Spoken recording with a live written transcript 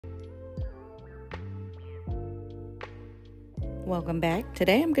Welcome back.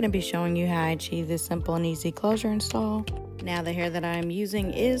 Today I'm going to be showing you how I achieve this simple and easy closure install. Now the hair that I'm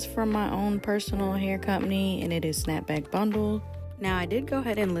using is from my own personal hair company and it is Snapackbundle. Now I did go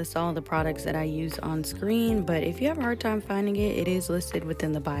ahead and list all the products that I use on screen, but if you have a hard time finding it, it is listed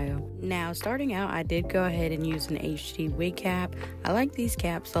within the bio. Now starting out, I did go ahead and use an HD wig cap. I like these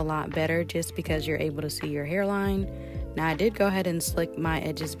caps a lot better just because you're able to see your hairline. Now I did go ahead and slick my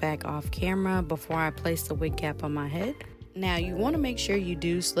edges back off camera before I placed the wig cap on my head. Now you want to make sure you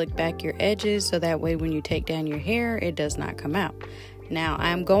do slick back your edges so that way when you take down your hair, it does not come out. Now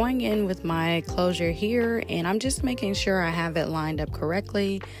I'm going in with my closure here and I'm just making sure I have it lined up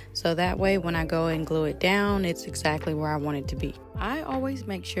correctly so that way when I go and glue it down, it's exactly where I want it to be. I always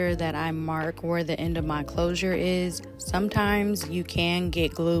make sure that I mark where the end of my closure is. Sometimes you can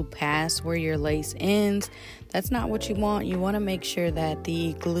get glue past where your lace ends. That's not what you want. You want to make sure that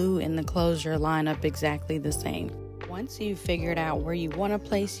the glue and the closure line up exactly the same. Once you've figured out where you want to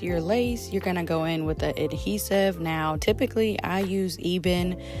place your lace, you're going to go in with the adhesive. Now, typically I use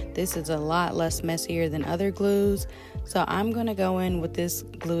Ebin. This is a lot less messier than other glues. So I'm going to go in with this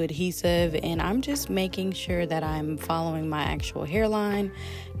glue adhesive and I'm just making sure that I'm following my actual hairline.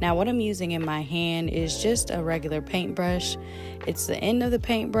 Now, what I'm using in my hand is just a regular paintbrush. It's the end of the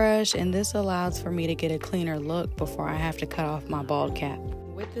paintbrush and this allows for me to get a cleaner look before I have to cut off my bald cap.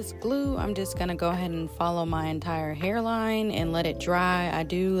 With this glue, I'm just going to go ahead and follow my entire hairline and let it dry. I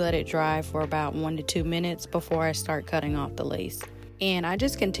do let it dry for about 1 to 2 minutes before I start cutting off the lace. And I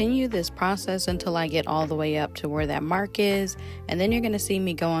just continue this process until I get all the way up to where that mark is. And then you're going to see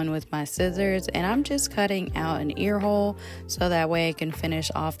me going with my scissors and I'm just cutting out an ear hole so that way I can finish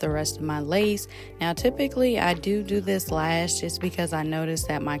off the rest of my lace. Now typically I do this last just because I noticed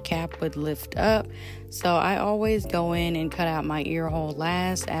that my cap would lift up. So I always go in and cut out my ear hole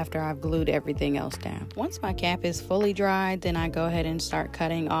last after I've glued everything else down. Once my cap is fully dried, then I go ahead and start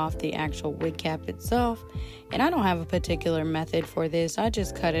cutting off the actual wig cap itself. And I don't have a particular method for this, I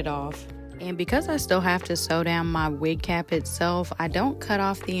just cut it off. And because I still have to sew down my wig cap itself, I don't cut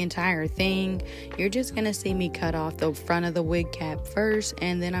off the entire thing. You're just going to see me cut off the front of the wig cap first,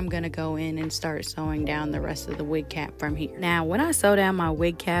 and then I'm going to go in and start sewing down the rest of the wig cap from here. Now, when I sew down my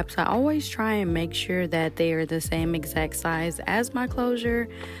wig caps, I always try and make sure that they are the same exact size as my closure.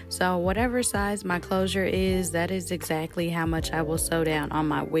 So whatever size my closure is, that is exactly how much I will sew down on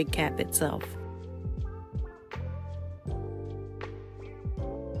my wig cap itself.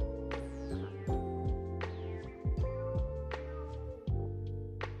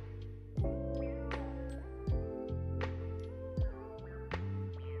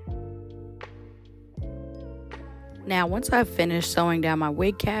 Now, once I've finished sewing down my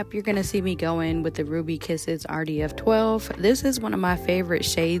wig cap, you're going to see me go in with the Ruby Kisses RDF 12. This is one of my favorite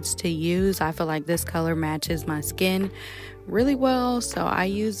shades to use. I feel like this color matches my skin really well, so I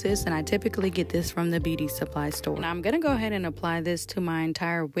use this and I typically get this from the beauty supply store. And I'm going to go ahead and apply this to my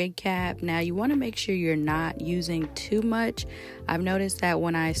entire wig cap. Now, you want to make sure you're not using too much. I've noticed that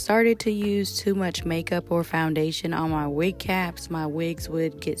when I started to use too much makeup or foundation on my wig caps, my wigs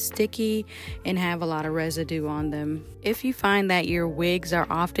would get sticky and have a lot of residue on them. If you find that your wigs are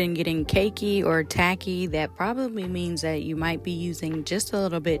often getting cakey or tacky, that probably means that you might be using just a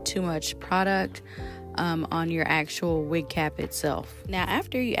little bit too much product on your actual wig cap itself. Now,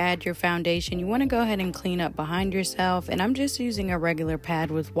 after you add your foundation, you want to go ahead and clean up behind yourself, and I'm just using a regular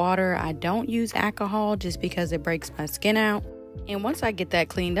pad with water. I don't use alcohol just because it breaks my skin out. And once I get that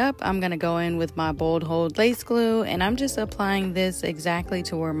cleaned up, I'm going to go in with my Bold Hold lace glue and I'm just applying this exactly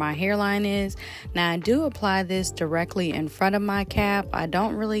to where my hairline is. Now, I do apply this directly in front of my cap. I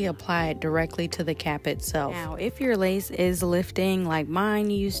don't really apply it directly to the cap itself. Now, if your lace is lifting like mine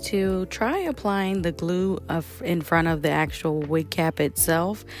used to, try applying the glue in front of the actual wig cap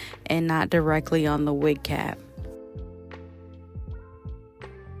itself and not directly on the wig cap.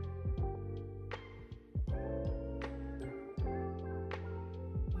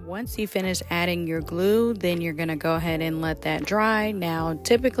 Once you finish adding your glue, then you're going to go ahead and let that dry. Now,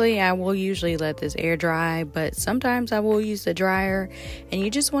 typically I will usually let this air dry, but sometimes I will use the dryer, and you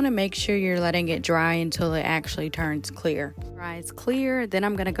just want to make sure you're letting it dry until it actually turns clear. Dries clear, then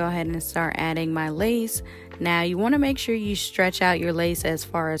I'm going to go ahead and start adding my lace. Now, you want to make sure you stretch out your lace as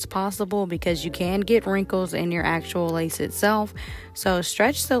far as possible because you can get wrinkles in your actual lace itself. So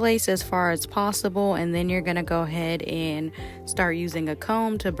stretch the lace as far as possible, and then you're going to go ahead and start using a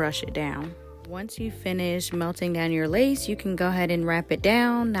comb to brush it down. Once you finish melting down your lace, you can go ahead and wrap it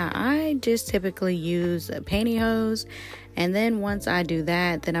down. Now, I just typically use a pantyhose, And then once I do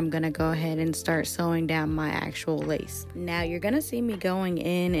that, then I'm going to go ahead and start sewing down my actual lace. Now you're going to see me going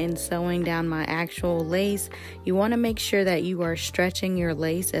in and sewing down my actual lace. You want to make sure that you are stretching your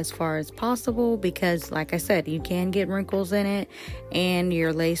lace as far as possible, because like I said, you can get wrinkles in it and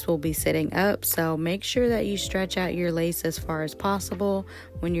your lace will be sitting up. So make sure that you stretch out your lace as far as possible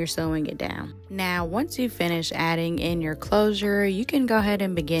when you're sewing it down. Now once you finish adding in your closure, you can go ahead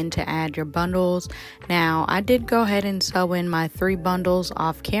and begin to add your bundles. Now I did go ahead and sew in my 3 bundles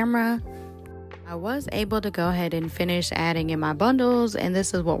off camera. I was able to go ahead and finish adding in my bundles, and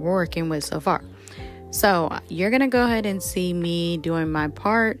this is what we're working with so far. So you're going to go ahead and see me doing my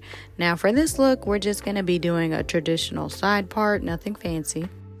part. Now for this look, we're just going to be doing a traditional side part, nothing fancy.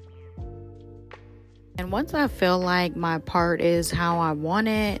 And once I feel like my part is how I want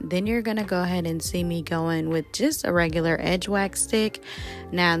it, then you're going to go ahead and see me going with just a regular edge wax stick.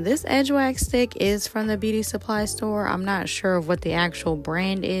 Now this edge wax stick is from the beauty supply store. I'm not sure of what the actual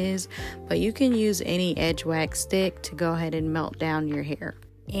brand is, but you can use any edge wax stick to go ahead and melt down your hair.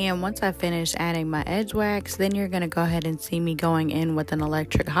 And once I finish adding my edge wax, then you're going to go ahead and see me going in with an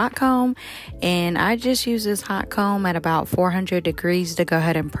electric hot comb. And I just use this hot comb at about 400 degrees to go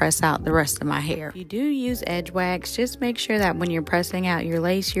ahead and press out the rest of my hair. If you do use edge wax, just make sure that when you're pressing out your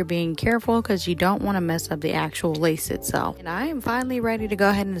lace, you're being careful, because you don't want to mess up the actual lace itself. And I am finally ready to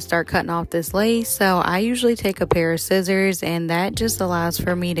go ahead and start cutting off this lace. So I usually take a pair of scissors, and that just allows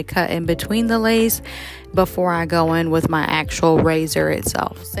for me to cut in between the lace before I go in with my actual razor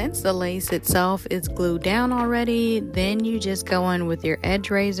itself. Since the lace itself is glued down already, then you just go in with your edge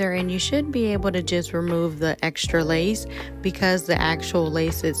razor, and you should be able to just remove the extra lace because the actual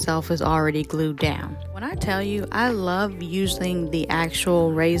lace itself is already glued down. When I tell you, I love using the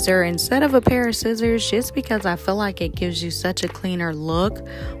actual razor instead of a pair of scissors, just because I feel like it gives you such a cleaner look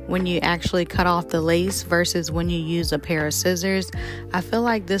when you actually cut off the lace versus when you use a pair of scissors. I feel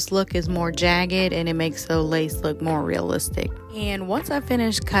like this look is more jagged and it makes the lace look more realistic. And once I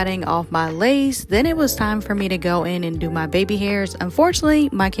finished cutting off my lace, then it was time for me to go in and do my baby hairs. Unfortunately,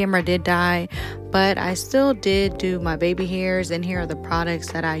 my camera did die, but I still did do my baby hairs, and here are the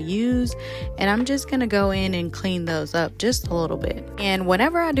products that I use. And I'm just going to go in and clean those up just a little bit. And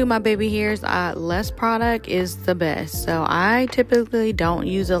whenever I do my baby hairs, less product is the best. So I typically don't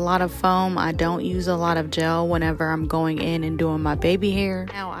use a lot of foam. I don't use a lot of gel whenever I'm going in and doing my baby hair.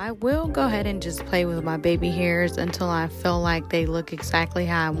 Now I will go ahead and just play with my baby hairs until I feel like they look exactly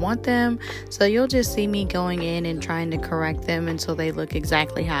how I want them. So you'll just see me going in and trying to correct them until they look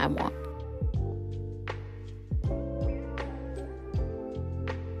exactly how I want.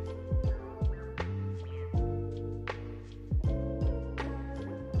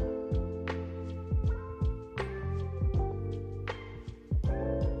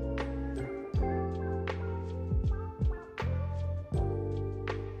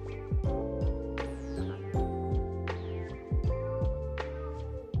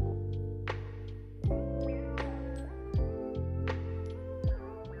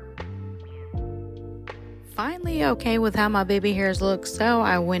 Finally okay with how my baby hairs look, so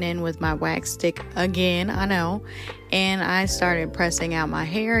I went in with my wax stick again, I know, and I started pressing out my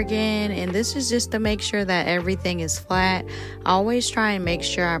hair again. And this is just to make sure that everything is flat. I always try and make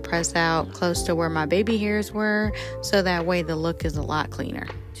sure I press out close to where my baby hairs were, so that way the look is a lot cleaner.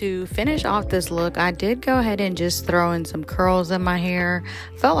 To finish off this look, I did go ahead and just throw in some curls in my hair.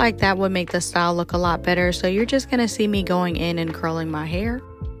 Felt like that would make the style look a lot better, so you're just going to see me going in and curling my hair.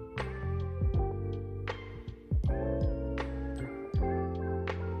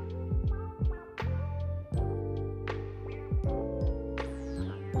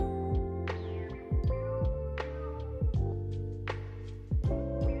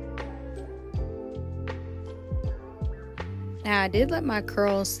 Now I did let my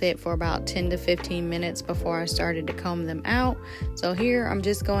curls sit for about 10 to 15 minutes before I started to comb them out. So here I'm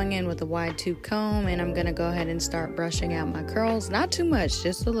just going in with a wide tooth comb, and I'm going to go ahead and start brushing out my curls. Not too much,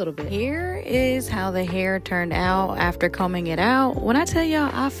 just a little bit. Here is how the hair turned out after combing it out. When I tell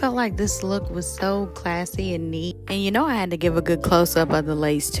y'all, I felt like this look was so classy and neat. And you know I had to give a good close-up of the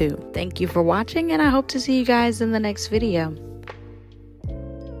lace too. Thank you for watching, and I hope to see you guys in the next video.